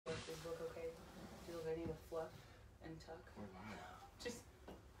fluff and tuck. Just.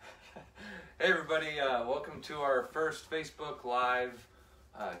 Hey everybody, welcome to our first Facebook Live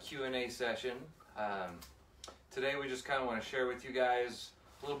Q&A session. Today we just kind of want to share with you guys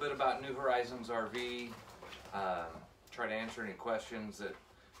a little bit about New Horizons RV, try to answer any questions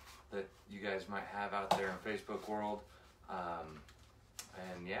that you guys might have out there in Facebook world,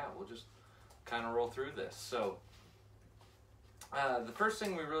 and yeah, we'll just kind of roll through this. So the first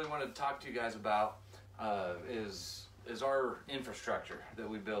thing we really wanted to talk to you guys about is our infrastructure that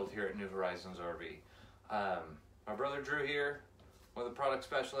we build here at New Horizons RV. My brother Drew here, one of the product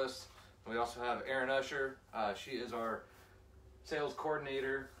specialists. We also have Erin Usher. She is our sales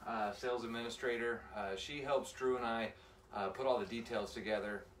coordinator, sales administrator. She helps Drew and I put all the details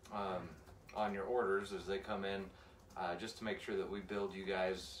together on your orders as they come in, just to make sure that we build you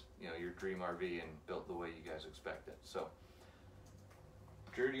guys, your dream RV and built the way you guys expect it. So,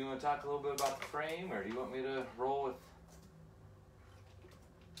 Drew, do you want to talk a little bit about the frame, or do you want me to roll with?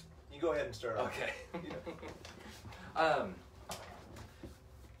 You go ahead and start off. Okay. Yeah.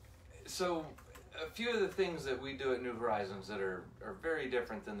 So a few of the things that we do at New Horizons that are very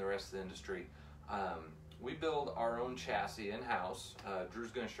different than the rest of the industry. We build our own chassis in-house.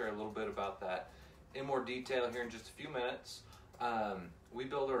 Drew's going to share a little bit about that in more detail here in just a few minutes. We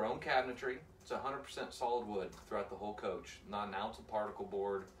build our own cabinetry. It's 100% solid wood throughout the whole coach, not an ounce of particle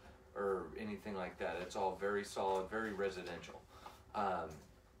board or anything like that. It's all very solid, very residential.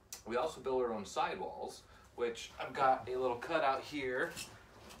 We also build our own sidewalls, which I've got a little cutout here,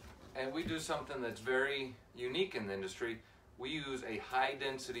 and we do something that's very unique in the industry. We use a high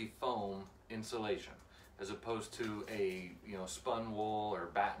density foam insulation as opposed to a spun wool or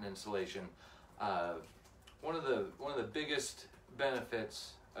batten insulation. One of the biggest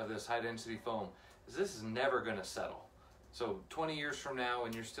benefits of this high density foam is this is never going to settle. So 20 years from now,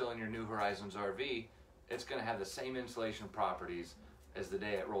 when you're still in your New Horizons RV, it's going to have the same insulation properties as the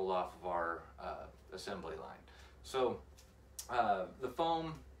day it rolled off of our assembly line. So the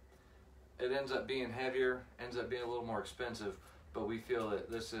foam, it ends up being heavier, ends up being a little more expensive, but we feel that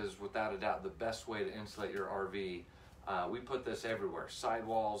this is without a doubt the best way to insulate your RV. We put this everywhere: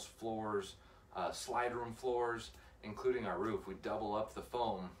 sidewalls, floors, slide room floors, including our roof. We double up the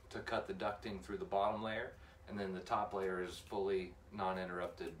foam to cut the ducting through the bottom layer, and then the top layer is fully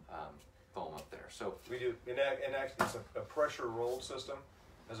non-interrupted foam up there. So We do, and actually it's a pressure rolled system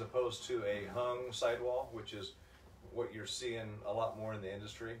as opposed to a hung sidewall, which is what you're seeing a lot more in the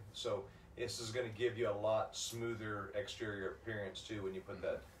industry. So this is going to give you a lot smoother exterior appearance too when you put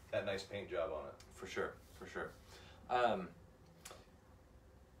that nice paint job on it. For sure, for sure. I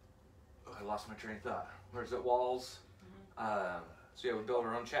lost my train of thought. Where's it? Walls. So yeah, we build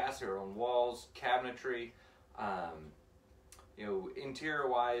our own chassis, our own walls, cabinetry. Interior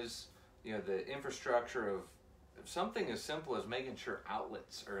wise, the infrastructure of something as simple as making sure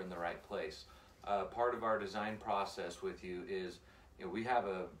outlets are in the right place. Part of our design process with you is, we have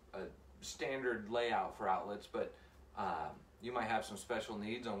a standard layout for outlets, but you might have some special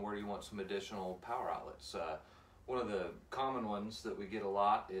needs on where you want some additional power outlets. One of the common ones that we get a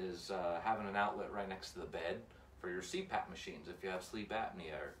lot is having an outlet right next to the bed for your CPAP machines if you have sleep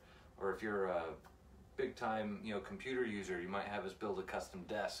apnea, or if you're a big time computer user, you might have us build a custom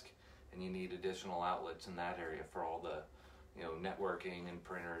desk and you need additional outlets in that area for all the networking and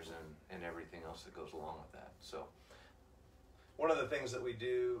printers and everything else that goes along with that. So One of the things that we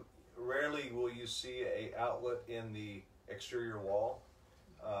do, rarely will you see a outlet in the exterior wall.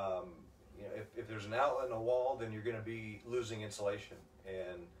 If there's an outlet in a wall, then you're going to be losing insulation,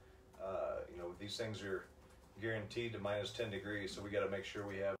 and these things are guaranteed to minus 10 degrees, so we got to make sure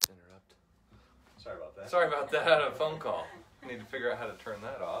we have. interrupt. Sorry about that. Sorry about that. I had a phone call. I need to figure out how to turn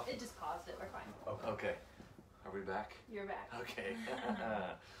that off. It just paused it. We're fine. Okay. Are we back? You're back. Okay.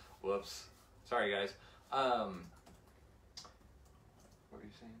 Whoops. Sorry, guys. What were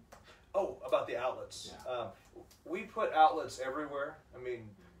you saying? Oh, about the outlets. Yeah. We put outlets everywhere. I mean,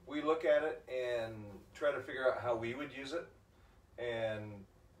 we look at it and try to figure out how we would use it, and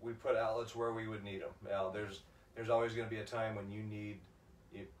we put outlets where we would need them. Now, there's always going to be a time when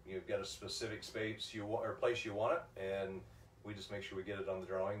you've got a specific space you want or place you want it, and we just make sure we get it on the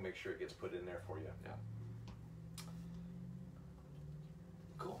drawing, make sure it gets put in there for you. Yeah.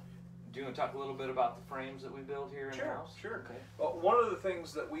 Cool. Do you want to talk a little bit about the frames that we build here in the house? Sure. Okay. Well, one of the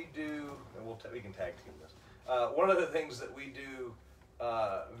things that we do, and we can tag team this. One of the things that we do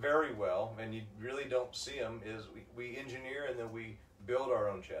very well, and you really don't see them, is we engineer and then we build our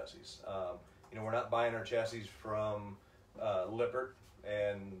own chassis. We're not buying our chassis from Lippert,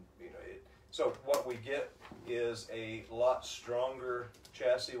 and so what we get is a lot stronger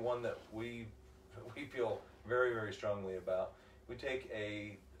chassis, one that we we feel very, very strongly about. We take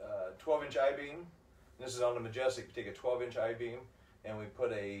a 12-inch I-beam. This is on the Majestic. We take a 12-inch I-beam and we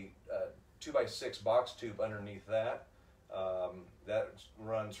put a 2x6 box tube underneath that. That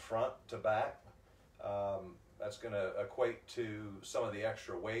runs front to back. That's going to equate to some of the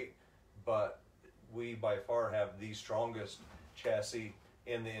extra weight, but we by far have the strongest chassis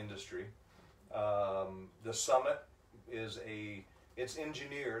in the industry. The Summit is it's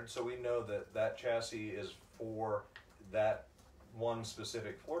engineered, so we know that that chassis is for that one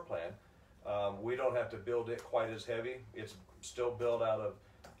specific floor plan. We don't have to build it quite as heavy. It's still built out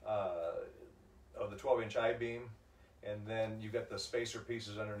of the 12-inch I-beam, and then you got the spacer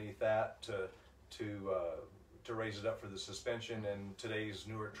pieces underneath that to raise it up for the suspension. And today's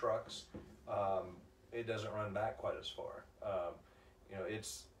newer trucks, it doesn't run back quite as far. You know,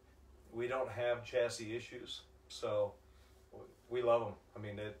 we don't have chassis issues, so we love them. I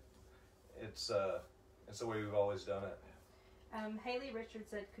mean, it's the way we've always done it. Haley Richards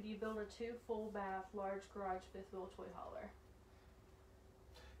said, could you build a 2 full bath, large garage, 5th wheel toy hauler?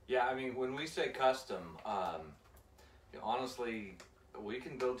 Yeah, I mean, when we say custom, you know, honestly, we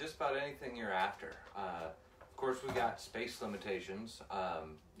can build just about anything you're after. Of course, we got space limitations.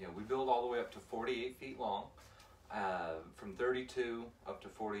 You know, we build all the way up to 48 feet long. From 32 up to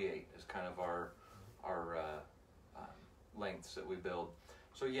 48 is kind of our lengths that we build.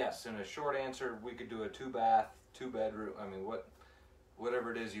 So yes, in a short answer, we could do a 2-bath, 2-bedroom. I mean,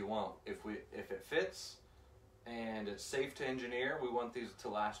 whatever it is you want. If it fits and it's safe to engineer, we want these to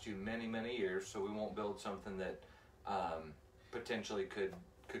last you many, many years. So we won't build something that potentially could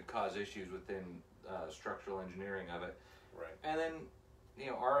cause issues within structural engineering of it. Right. And then, you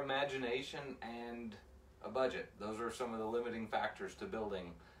know, our imagination and a budget. Those are some of the limiting factors to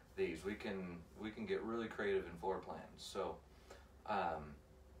building these. We can get really creative in floor plans. So,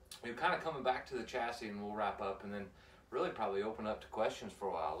 we're kind of coming back to the chassis, and we'll wrap up, and then really probably open up to questions for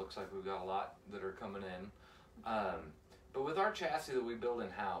a while. Looks like we've got a lot that are coming in. But with our chassis that we build in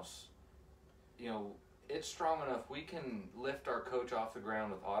house, you know, it's strong enough. We can lift our coach off the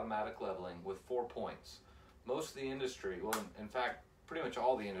ground with automatic leveling with 4 points. Most of the industry, well, in fact, pretty much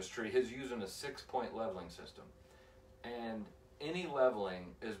all the industry is using a 6-point leveling system. And any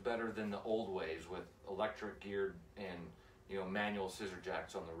leveling is better than the old ways with electric geared and, you know, manual scissor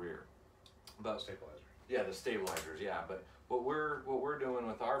jacks on the rear. But Stabilizer. yeah, the stabilizers, yeah. But what we're doing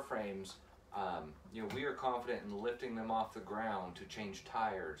with our frames, you know, we are confident in lifting them off the ground to change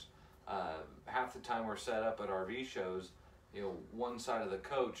tires. Half the time we're set up at RV shows, you know, one side of the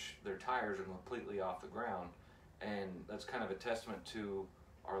coach, their tires are completely off the ground. And that's kind of a testament to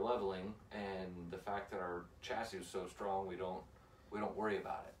our leveling and the fact that our chassis is so strong, we don't worry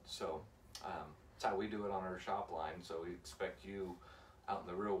about it. So that's how we do it on our shop line. So we expect you out in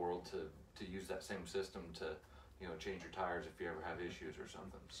the real world to use that same system to, you know, change your tires if you ever have issues or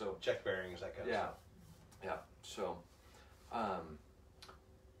something. So Check bearings, that kind of yeah, stuff. yeah. So,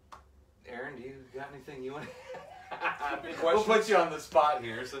 Aaron, do you got anything you want? We'll put you on the spot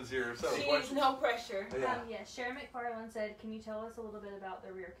here since you're so. Jeez, no pressure. Yeah. Yes, Sharon McFarland said, can you tell us a little bit about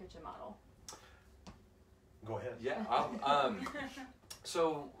the rear kitchen model? Go ahead. Yeah.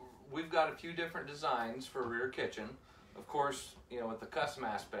 So we've got a few different designs for rear kitchen. Of course, you know, with the custom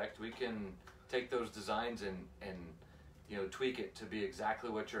aspect, we can take those designs and you know, tweak it to be exactly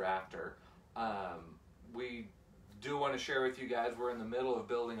what you're after. We do want to share with you guys, we're in the middle of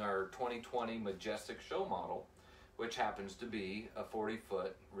building our 2020 Majestic show model, which happens to be a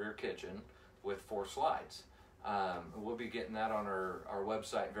 40-foot rear kitchen with 4 slides. We'll be getting that on our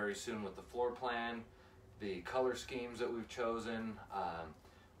website very soon with the floor plan, the color schemes that we've chosen.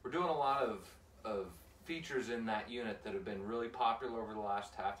 We're doing a lot of features in that unit that have been really popular over the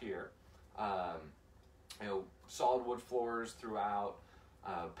last half year. You know, solid wood floors throughout,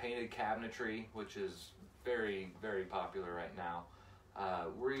 painted cabinetry, which is very, very popular right now.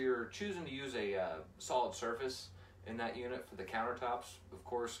 We're choosing to use a solid surface in that unit for the countertops. Of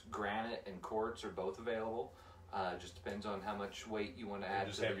course, granite and quartz are both available. Just depends on how much weight you want to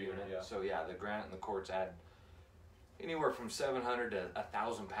add to the unit. Yeah. So yeah, the granite and the quartz add anywhere from 700 to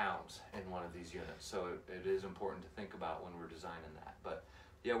 1,000 pounds in one of these units. So it is important to think about when we're designing that. But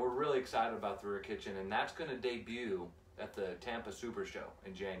yeah, we're really excited about the rear kitchen, and that's going to debut at the Tampa Super Show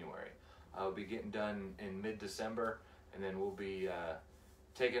in January. We'll be getting done in mid-December, and then we'll be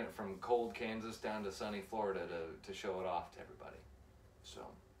taking it from cold Kansas down to sunny Florida to show it off to everybody. So,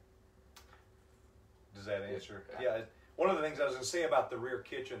 Does that answer? Yeah. One of the things I was going to say about the rear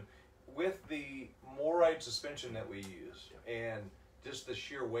kitchen, with the MORryde suspension that we use, and just the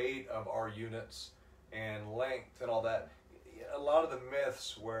sheer weight of our units and length and all that, a lot of the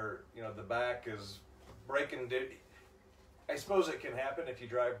myths where, you know, the back is breaking. I suppose it can happen if you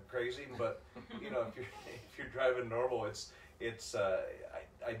drive crazy, but you know, if you're driving normal,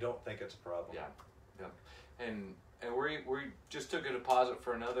 I don't think it's a problem. Yeah. And we just took a deposit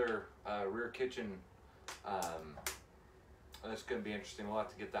for another rear kitchen. That's going to be interesting. We'll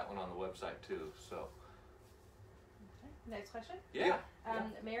have to get that one on the website too. So. Okay. Next question. Yeah.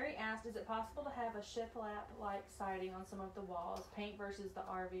 Mary asked, is it possible to have a shiplap-like siding on some of the walls, paint versus the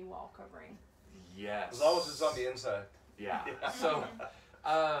RV wall covering? Yes. As long as it's on the inside. Yeah. So,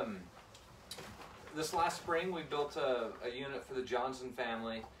 this last spring we built a unit for the Johnson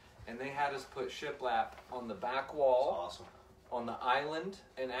family, and they had us put shiplap on the back wall, Awesome. on the island,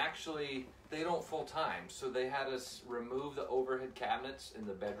 and actually they don't full time, so they had us remove the overhead cabinets in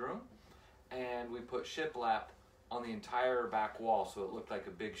the bedroom, and we put shiplap on the entire back wall, so it looked like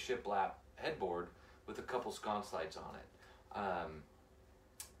a big shiplap headboard with a couple sconce lights on it.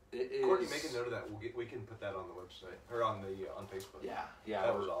 It is, Courtney, make a note of that. We can put that on the website or on Facebook. Yeah,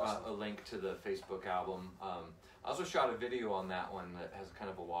 That was or, awesome. a link to the Facebook album. I also shot a video on that one that has kind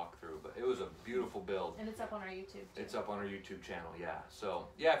of a walkthrough, but it was a beautiful build. And it's up on our YouTube too. It's up on our YouTube channel, yeah. So,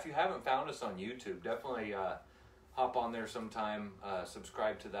 yeah, if you haven't found us on YouTube, definitely hop on there sometime.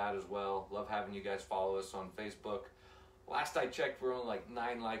 Subscribe to that as well. Love having you guys follow us on Facebook. Last I checked, we're only like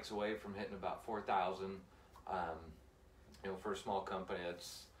 9 likes away from hitting about 4,000. You know, for a small company,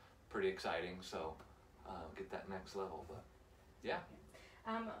 that's pretty exciting. So, get that next level. But, yeah.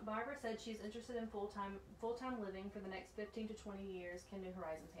 Barbara said she's interested in full-time living for the next 15 to 20 years. Can New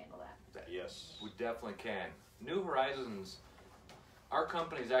Horizons handle that? Yes. We definitely can. New Horizons, our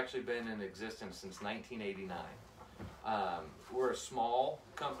company's actually been in existence since 1989. We're a small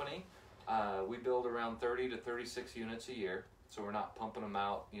company. We build around 30 to 36 units a year, so we're not pumping them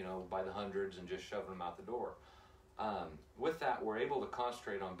out, you know, by the hundreds and just shoving them out the door. With that, we're able to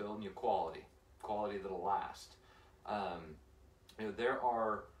concentrate on building you quality that'll last. You know, there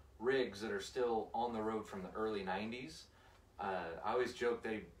are rigs that are still on the road from the early 90s. I always joke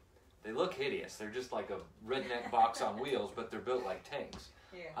they look hideous. They're just like a redneck box on wheels, but they're built like tanks.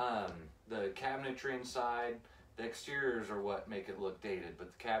 Yeah. The cabinetry inside, the exteriors are what make it look dated,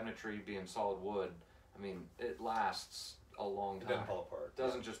 but the cabinetry being solid wood, I mean, it lasts a long It time. doesn't fall apart. It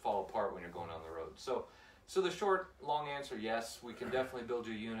doesn't just fall apart when you're going on the road. So the short, long answer, yes, we can definitely build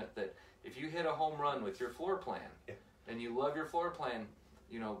you a unit that if you hit a home run with your floor plan, Yeah. and you love your floor plan,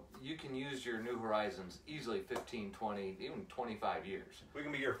 you know, you can use your New Horizons easily 15, 20, even 25 years. We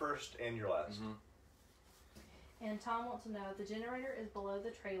can be your first and your last. Mm-hmm. And Tom wants to know, if the generator is below the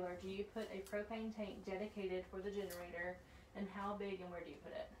trailer, do you put a propane tank dedicated for the generator, and how big and where do you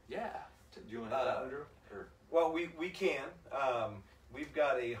put it? Yeah. Do you want to hit that one, Drew? Or? Well, we can. We've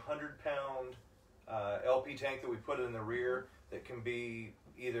got a 100-pound LP tank that we put in the rear that can be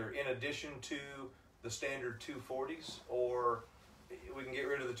either in addition to the standard 240s, or we can get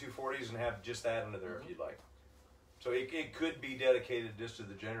rid of the 240s and have just that under there if you'd like. So it could be dedicated just to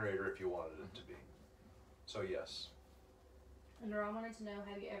the generator if you wanted it to be. So yes. And Ron wanted to know,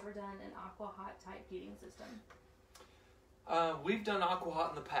 have you ever done an aqua hot type heating system? We've done AquaHot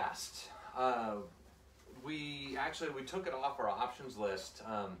in the past. We took it off our options list.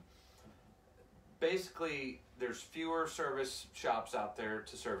 Basically, there's fewer service shops out there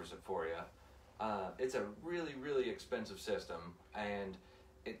to service it for you. It's a really, really expensive system, and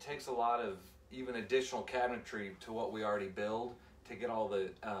it takes a lot of even additional cabinetry to what we already build to get all the,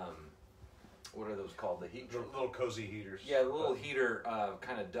 what are those called? The heat. The little cozy heaters. Yeah, the little heater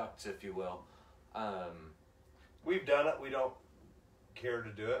kind of ducts, if you will. We've done it. We don't care to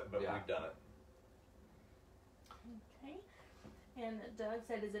do it, but Yeah. we've done it. Okay. And Doug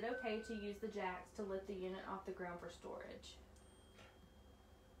said, is it okay to use the jacks to lift the unit off the ground for storage?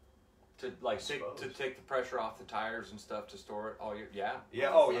 To like to Suppose. take the pressure off the tires and stuff to store it all year. Yeah.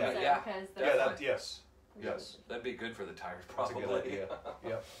 Yeah. Oh So yeah. is that yeah. because Yeah. they're- That, yes. Yes. That'd be good for the tires, That's a probably. good idea.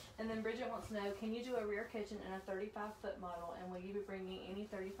 Yep. And then Bridget wants to know, can you do a rear kitchen in a 35-foot model, and will you be bringing any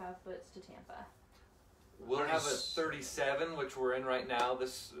 35 foots to Tampa? We'll have a 37, which we're in right now.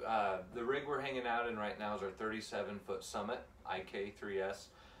 This the rig we're hanging out in right now is our 37-foot Summit IK3S.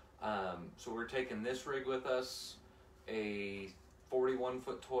 So we're taking this rig with us, a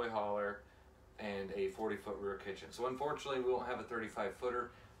 41-foot toy hauler, and a 40-foot rear kitchen. So unfortunately, we won't have a 35-footer.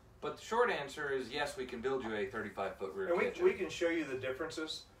 But the short answer is yes, we can build you a 35-foot rear And kitchen. we can show you the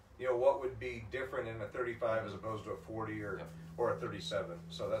differences. You know what would be different in a 35 as opposed to a 40 or a 37.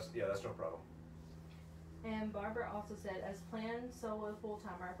 So that's no problem. And Barbara also said, as planned solo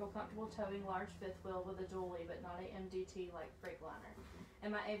full-timer, I feel comfortable towing large fifth wheel with a dually, but not a MDT like Freightliner.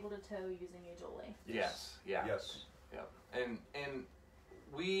 Am I able to tow using a dually? Yes. Yeah. Yes. Yep. And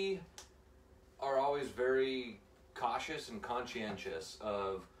we are always very cautious and conscientious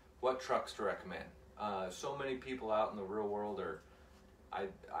of what trucks to recommend. So many people out in the real world are,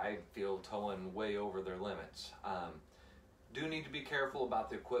 I feel, towing way over their limits. Do need to be careful about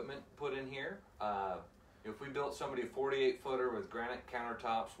the equipment put in here. If we built somebody a 48-footer with granite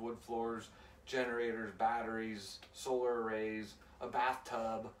countertops, wood floors, generators, batteries, solar arrays, a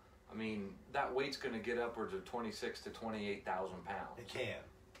bathtub, I mean, that weight's going to get upwards of 26 to 28,000 pounds. It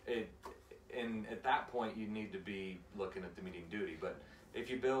can. And at that point, you need to be looking at the medium duty. But if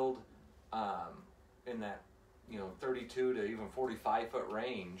you build in that 32 to even 45-foot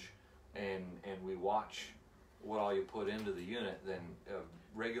range, and we watch what all you put into the unit, then a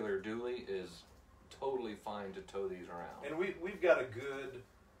regular dually is totally fine to tow these around. And we've got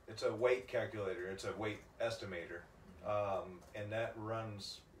it's a weight calculator, it's a weight estimator, and that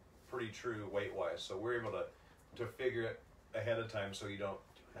runs pretty true weight-wise. So we're able to figure it ahead of time so you don't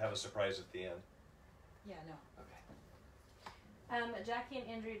have a surprise at the end. Yeah, no. Jackie and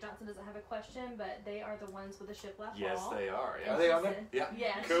Andrea Johnson doesn't have a question, but they are the ones with the shiplap Yes, wall. they are. Yeah. Are they on She there? said- Yeah.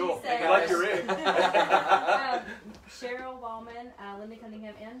 Yeah, Cool. she said, I like your rig. Cheryl Ballman, Linda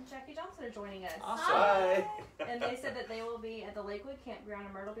Cunningham, and Jackie Johnson are joining us. Awesome. Hi. And they said that they will be at the Lakewood Campground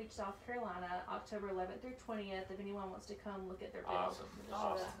in Myrtle Beach, South Carolina, October 11th through 20th. If anyone wants to come look at their build. Awesome.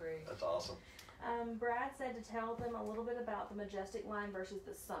 That's great. That's awesome. Brad said to tell them a little bit about the Majestic line versus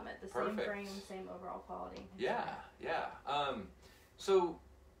the Summit. The Perfect. same frame, same overall quality. Yeah. So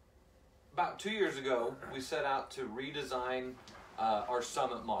about 2 years ago, we set out to redesign our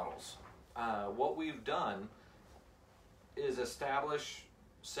Summit models. What we've done is establish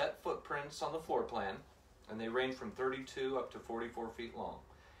set footprints on the floor plan, and they range from 32 up to 44 feet long.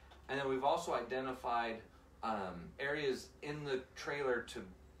 And then we've also identified areas in the trailer to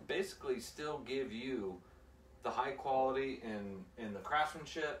basically still give you the high quality in the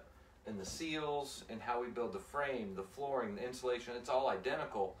craftsmanship, and the seals, and how we build the frame, the flooring, the insulation. It's all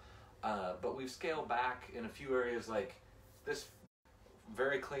identical, but we've scaled back in a few areas, like this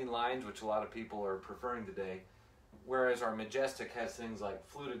very clean lines, which a lot of people are preferring today, whereas our Majestic has things like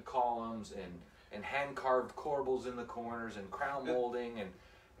fluted columns and hand-carved corbels in the corners and crown molding,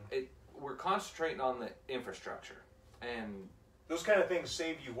 and we're concentrating on the infrastructure. And Those kind of things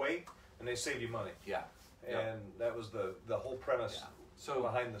save you weight and they save you money. yeah, And that was the whole premise so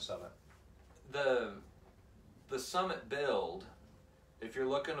behind the Summit. the Summit build, if you're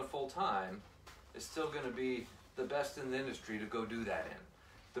looking to full time, is still going to be the best in the industry to go do that in.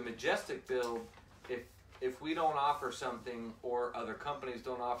 The Majestic build, if we don't offer something, or other companies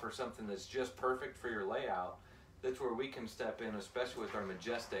don't offer something that's just perfect for your layout, that's where we can step in, especially with our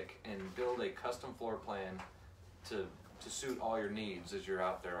Majestic, and build a custom floor plan to suit all your needs as you're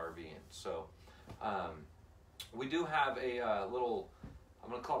out there RVing. So we do have a little, I'm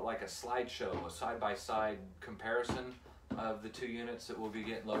going to call it like a slideshow, a side-by-side comparison of the two units that will be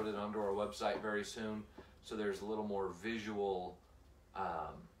getting loaded onto our website very soon. So there's a little more visual,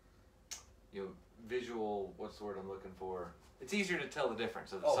 visual, what's the word I'm looking for? It's easier to tell the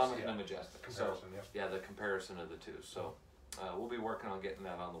difference of the Summit and the Majestic. Comparison, so, yeah, the comparison of the two. So we'll be working on getting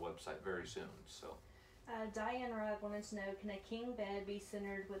that on the website very soon. So. Diane Rudd wanted to know, can a king bed be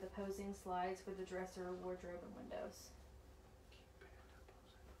centered with opposing slides for the dresser, wardrobe, and windows?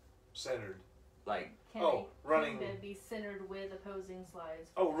 Centered. Like, Can Oh, a running- king bed be centered with opposing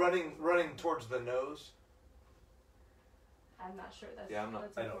slides? Oh, running towards the nose. I'm not sure. That's Yeah, I'm not-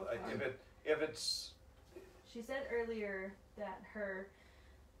 That's I a know. profile. If it's She said earlier that her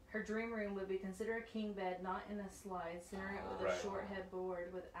dream room would be consider a king bed, not in a slide, center it with Right. a short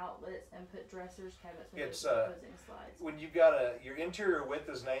headboard with outlets, and put dressers, cabinets, windows, It's, with opposing slides. when you've got your interior width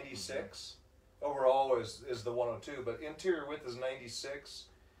is 96, overall is the 102, but interior width is 96,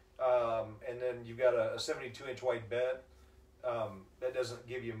 and then you've got a 72-inch wide bed. That doesn't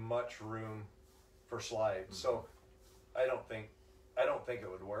give you much room for slides. So I don't think it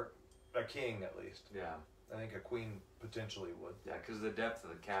would work. A king, at least. yeah. I think a queen potentially would. Yeah, because the depth of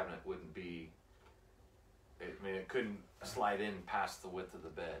the cabinet wouldn't be. It couldn't slide in past the width of the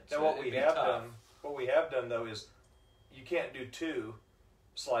bed. Now So what it'd we be have tough. done though is you can't do two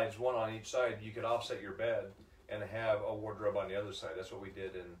slides, one on each side. You could offset your bed and have a wardrobe on the other side. That's what we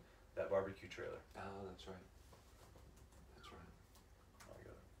did in that barbecue trailer. Oh, that's right. That's right. I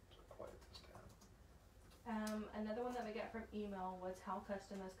gotta quiet this down. Another one that we got from email was, how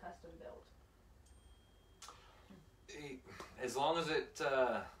custom is custom built? As long as it,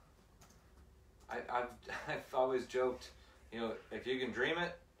 I've always joked, if you can dream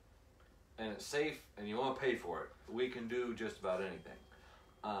it and it's safe and you want to pay for it, we can do just about anything.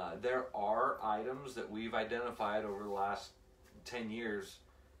 There are items that we've identified over the last 10 years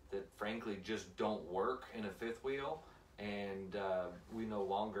that frankly just don't work in a fifth wheel, and we no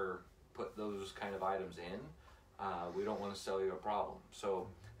longer put those kind of items in. We don't want to sell you a problem. So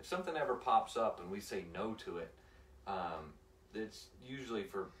if something ever pops up and we say no to it, it's usually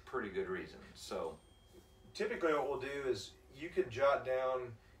for pretty good reasons. So typically what we'll do is you can jot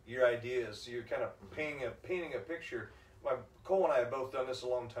down your ideas. So you're kind of painting a picture. Cole and I have both done this a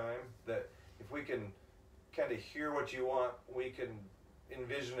long time, that if we can kind of hear what you want, we can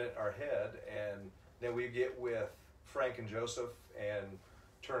envision it in our head, and then we get with Frank and Joseph and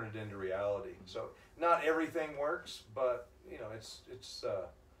turn it into reality. So not everything works, but you know, it's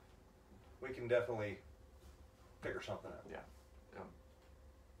we can definitely figure something out. yeah.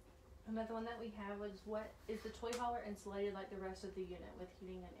 Another one that we have was, what is the toy hauler insulated like the rest of the unit with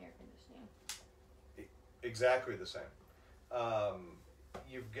heating and air conditioning? Exactly the same.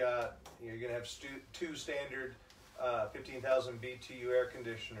 You're going to have two standard 15,000 BTU air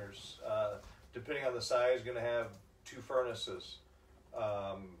conditioners. Depending on the size, you're going to have 2 furnaces.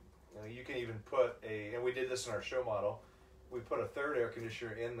 You can even put and we did this in our show model, we put a third air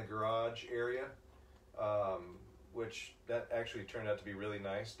conditioner in the garage area, which that actually turned out to be really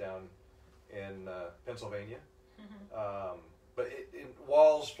nice down in Pennsylvania. Mm-hmm. But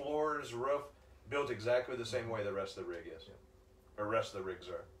walls, floors, roof, built exactly the same way the rest of the rig is, or rest of the rigs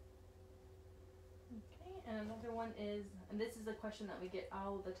are. Okay, and another one is, and this is a question that we get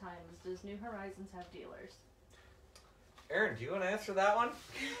all the time, is does New Horizons have dealers? Aaron, do you want to answer that one?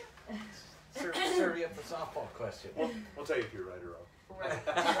 Serve you up the softball question. We'll tell you if you're right or wrong. Right.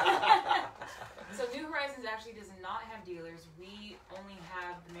 So New Horizons actually does not have dealers. We only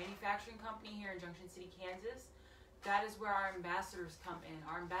have the manufacturing company here in Junction City, Kansas. That is where our ambassadors come in.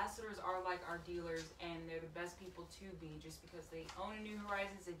 Our ambassadors are like our dealers, and they're the best people to be, just because they own a New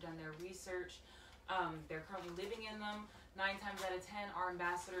Horizons, they've done their research, they're currently living in them. 9 times out of 10, our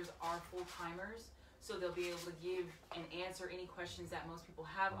ambassadors are full-timers, so they'll be able to give and answer any questions that most people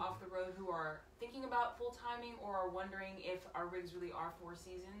have off the road who are thinking about full-timing or are wondering if our rigs really are 4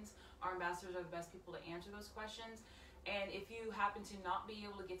 seasons. Our ambassadors are the best people to answer those questions. And if you happen to not be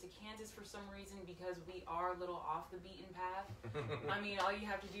able to get to Kansas for some reason because we are a little off the beaten path, I mean, all you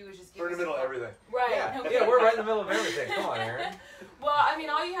have to do is just give We're in us the middle of a call. everything. Right. Yeah, Okay. yeah, we're right in the middle of everything. Come on, Aaron. Well, I mean,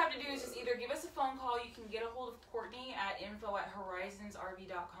 all you have to do is just either give us a phone call. You can get a hold of Courtney at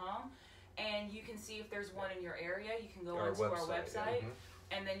info@horizonsrv.com, and you can see if there's one in your area. You can go onto our website,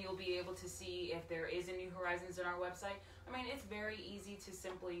 and then you'll be able to see if there is a New Horizons on our website. I mean, it's very easy to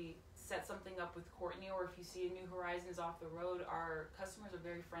simply set something up with Courtney, or if you see a New Horizons off the road, our customers are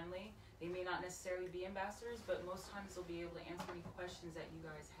very friendly. They may not necessarily be ambassadors, but most times they'll be able to answer any questions that you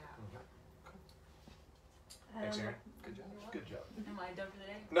guys have. Thanks, Aaron. Good job. Good job. Am I done for the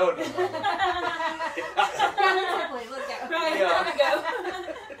day? No. Relatively, look out. Right, Yeah. there we go.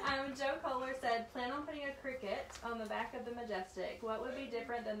 Joe Kohler said, plan on putting a cricket on the back of the Majestic. What would be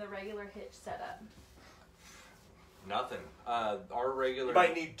different than the regular hitch setup? Nothing. Our regular. You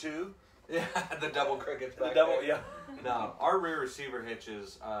might need 2. Yeah, the double crickets The back double, there. yeah. No, our rear receiver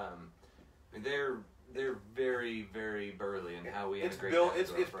hitches, they're very, very burly in how we It's integrate built. that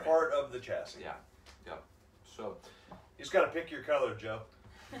It's into our frame. part of the chassis. Yeah, yep. So, You just got to pick your color, Joe.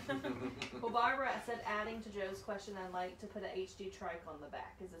 Well, Barbara said, adding to Joe's question, I'd like to put a HD trike on the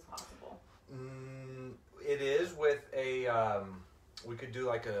back. Is this possible? It is with a, we could do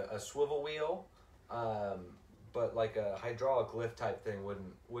like a swivel wheel, but like a hydraulic lift type thing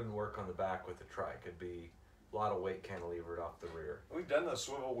wouldn't work on the back with the trike. It'd be a lot of weight cantilevered off the rear. We've done the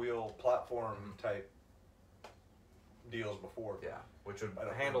swivel wheel platform type deals before. Yeah, which would I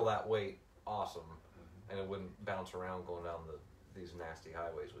don't handle that weight awesome, and it wouldn't bounce around going down these nasty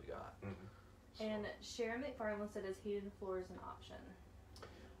highways we got. And Sharon McFarland said, is heated floors an option?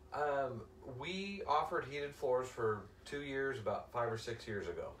 We offered heated floors for 2 years, about 5 or 6 years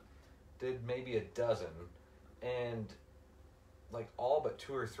ago. Did maybe a dozen, and like all but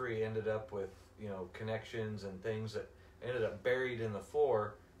 2 or 3 ended up with, connections and things that ended up buried in the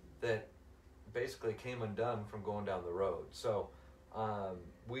floor that basically came undone from going down the road. So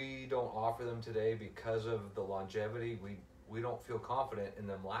we don't offer them today because of the longevity. We don't feel confident in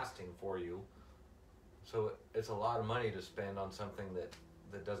them lasting for you. So it's a lot of money to spend on something that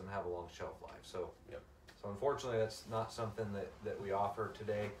doesn't have a long shelf life. So, So unfortunately, that's not something that we offer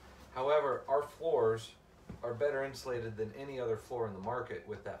today. However, our floors are better insulated than any other floor in the market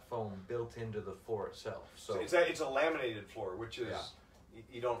with that foam built into the floor itself. So it's a laminated floor, which is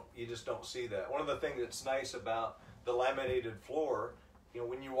you just don't see that. One of the things that's nice about the laminated floor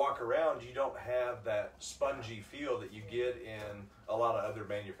when you walk around, you don't have that spongy feel that you get in a lot of other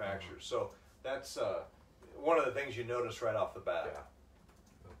manufacturers. So that's one of the things you notice right off the bat. Yeah.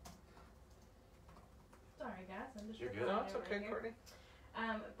 Sorry, guys. I'm just You're reading good. No, it it's over okay, here. Courtney.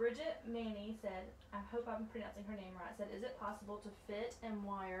 Bridget Maney said, I hope I'm pronouncing her name right, said, is it possible to fit and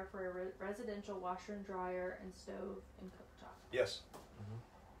wire for a residential washer and dryer and stove and cooktop? Yes.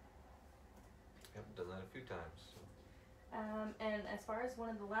 Yep, done that a few times. So. And as far as one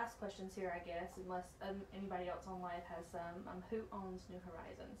of the last questions here, I guess, unless anybody else on live has some, who owns New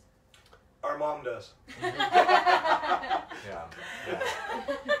Horizons? Our mom does. Yeah.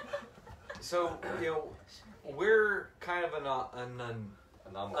 So, we're kind of an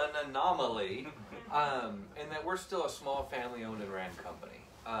anomaly in that we're still a small family-owned and ran company.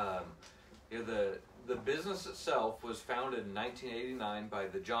 The business itself was founded in 1989 by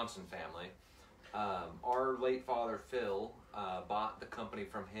the Johnson family. Our late father, Phil, bought the company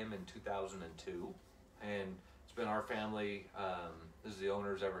from him in 2002, and it's been our family as the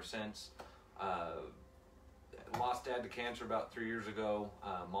owners ever since. Lost dad to cancer about 3 years ago.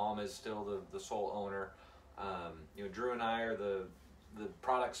 Mom is still the sole owner. Drew and I are the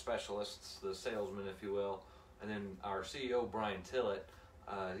product specialists, the salesmen, if you will. And then our CEO, Brian Tillett,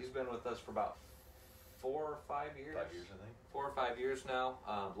 he's been with us for about 4 or 5 years. 5 years, I think. 4 or 5 years now.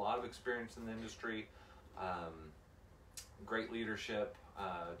 A lot of experience in the industry. Great leadership.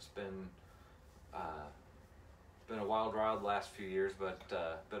 It's been a wild ride the last few years, but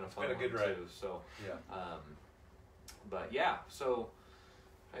been a fun been a good one ride. too. So, Yeah. but yeah. So,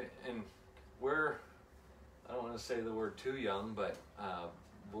 and we're, I don't want to say the word too young, but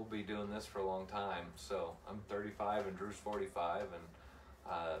we'll be doing this for a long time. So I'm 35 and Drew's 45,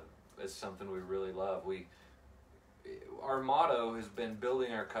 and it's something we really love. Our motto has been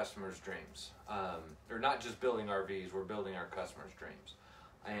building our customers' dreams. Or not just building RVs, we're building our customers' dreams.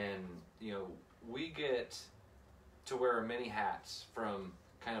 And, we get to wear many hats, from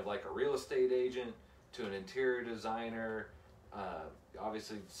kind of like a real estate agent to an interior designer,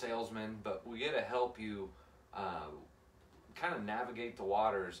 obviously salesman, but we get to help you kind of navigate the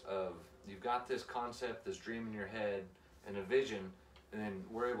waters of, you've got this concept, this dream in your head, and a vision, and then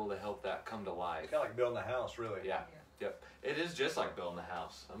we're able to help that come to life. It's kind of like building a house, really. Yeah. Yep. It is just like building a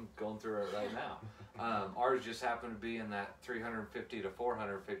house. I'm going through it right now. Ours just happened to be in that 350 to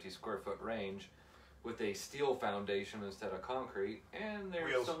 450 square foot range with a steel foundation instead of concrete, and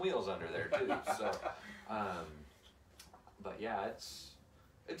there's some wheels under there too. So, but yeah,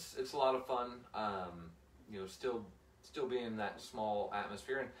 it's a lot of fun. Still being in that small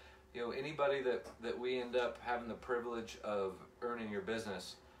atmosphere, and anybody that we end up having the privilege of earning your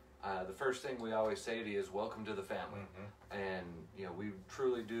business, the first thing we always say to you is welcome to the family. And we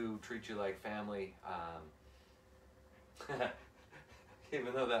truly do treat you like family,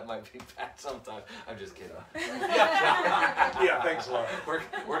 even though that might be bad sometimes. I'm just kidding. Yeah, thanks a lot.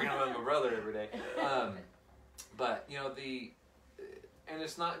 Working with my brother every day. But and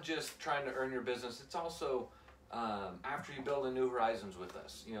it's not just trying to earn your business, it's also after you build a New Horizons with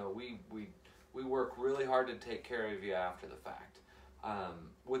us, we work really hard to take care of you after the fact.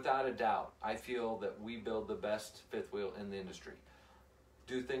 Without a doubt, I feel that we build the best fifth wheel in the industry.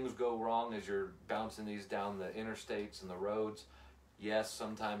 Do things go wrong as you're bouncing these down the interstates and the roads? Yes,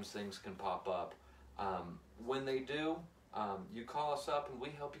 sometimes things can pop up. When they do, you call us up and we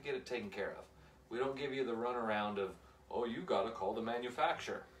help you get it taken care of. We don't give you the runaround of, oh, you got to call the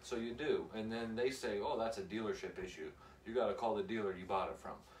manufacturer. So you do. And then they say, oh, that's a dealership issue. You got to call the dealer you bought it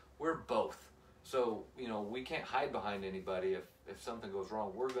from. We're both. So, we can't hide behind anybody. If something goes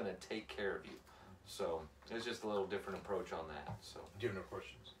wrong, we're going to take care of you. So it's just a little different approach on that. So. Do you have no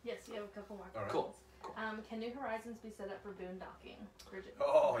questions? Yes, you have a couple more All right. questions. Cool. Can New Horizons be set up for boondocking? Bridget.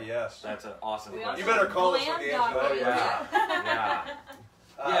 Oh, yes. That's an awesome We question. You better call us with the answer to that. Glam docking. Yeah.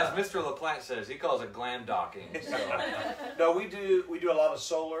 Yeah, as Mr. LaPlante says, he calls it glam docking. So. No, we do a lot of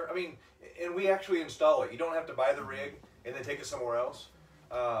solar. I mean, and we actually install it. You don't have to buy the rig and then take it somewhere else.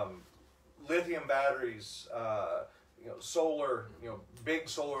 Lithium batteries, solar, big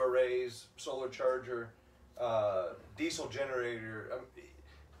solar arrays, solar charger, diesel generator.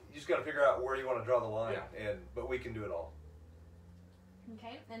 You just got to figure out where you want to draw the line, but we can do it all.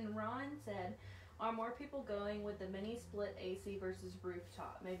 Okay, and Ron said, are more people going with the mini split AC versus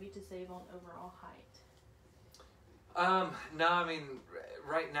rooftop, maybe to save on overall height? No, I mean,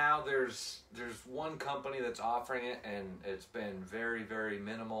 right now there's one company that's offering it, and it's been very, very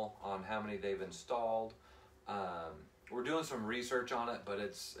minimal on how many they've installed. We're doing some research on it, but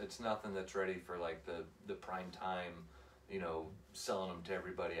it's nothing that's ready for like the prime time, selling them to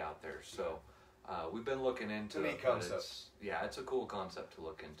everybody out there. So We've been looking into It's a it. neat but concept. it's a cool concept to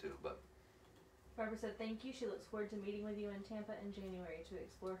look into. But Barbara said thank you. She looks forward to meeting with you in Tampa in January to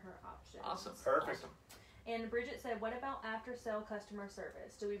explore her options. awesome. Perfect. Awesome. And Bridget said, what about after sale customer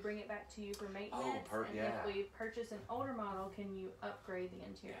service? Do we bring it back to you for maintenance? And yeah. if we purchase an older model, can you upgrade the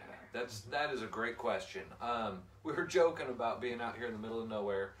interior? That is a great question. We were joking about being out here in the middle of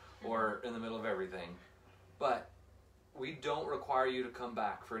nowhere or in the middle of everything, but we don't require you to come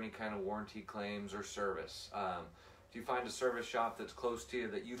back for any kind of warranty claims or service. If you find a service shop that's close to you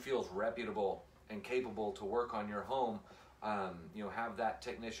that you feel is reputable and capable to work on your home, have that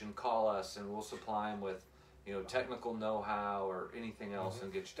technician call us and we'll supply them with technical know-how or anything else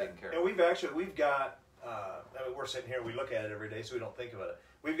and get you taken care And of. we've got, we're sitting here, we look at it every day, so we don't think about it.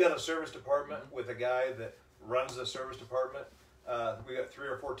 We've got a service department with a guy that runs the service department. We got 3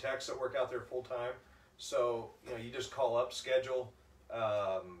 or 4 techs that work out there full time. So, you just call up, schedule,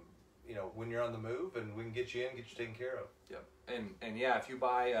 when you're on the move, and we can get you in, get you taken care of. Yep. And yeah, if you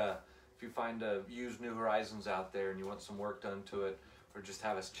find a used New Horizons out there and you want some work done to it, or just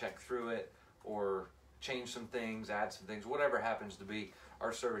have us check through it, or change some things, add some things, whatever happens to be,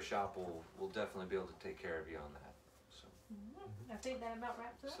 our service shop will definitely be able to take care of you on that. I think that about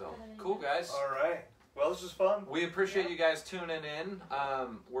wraps it up. So cool, guys. All right. Well, this was fun. We appreciate you guys tuning in.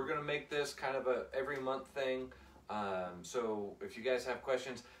 We're gonna make this kind of a every month thing. So if you guys have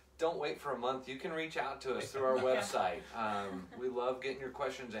questions, don't wait for a month. You can reach out to us through our website. We love getting your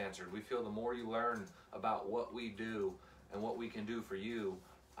questions answered. We feel the more you learn about what we do and what we can do for you,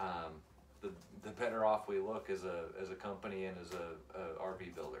 the better off we look as a company and as a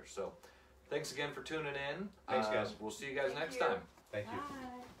RV builder. So thanks again for tuning in. Thanks, guys. We'll see you guys Thank next you. time. Thank you.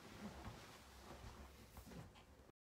 Bye.